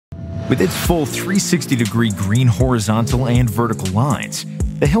With its full 360-degree green horizontal and vertical lines,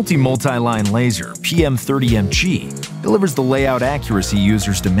 the Hilti multi-line laser PM30MG delivers the layout accuracy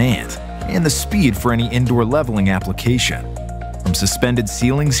users demand and the speed for any indoor leveling application. From suspended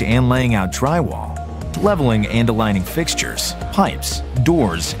ceilings and laying out drywall, to leveling and aligning fixtures, pipes,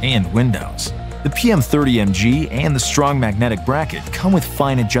 doors, and windows, the PM30MG and the strong magnetic bracket come with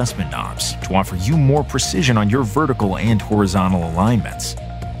fine adjustment knobs to offer you more precision on your vertical and horizontal alignments.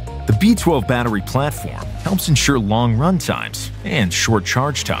 The B12 battery platform helps ensure long run times and short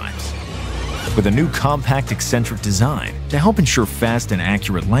charge times. With a new compact eccentric design to help ensure fast and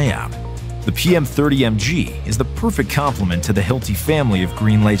accurate layout, the PM30MG is the perfect complement to the Hilti family of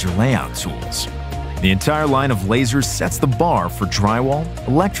green laser layout tools. The entire line of lasers sets the bar for drywall,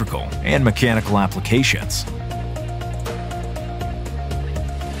 electrical, and mechanical applications.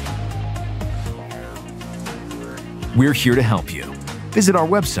 We're here to help you. Visit our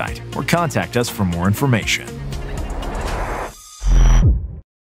website or contact us for more information.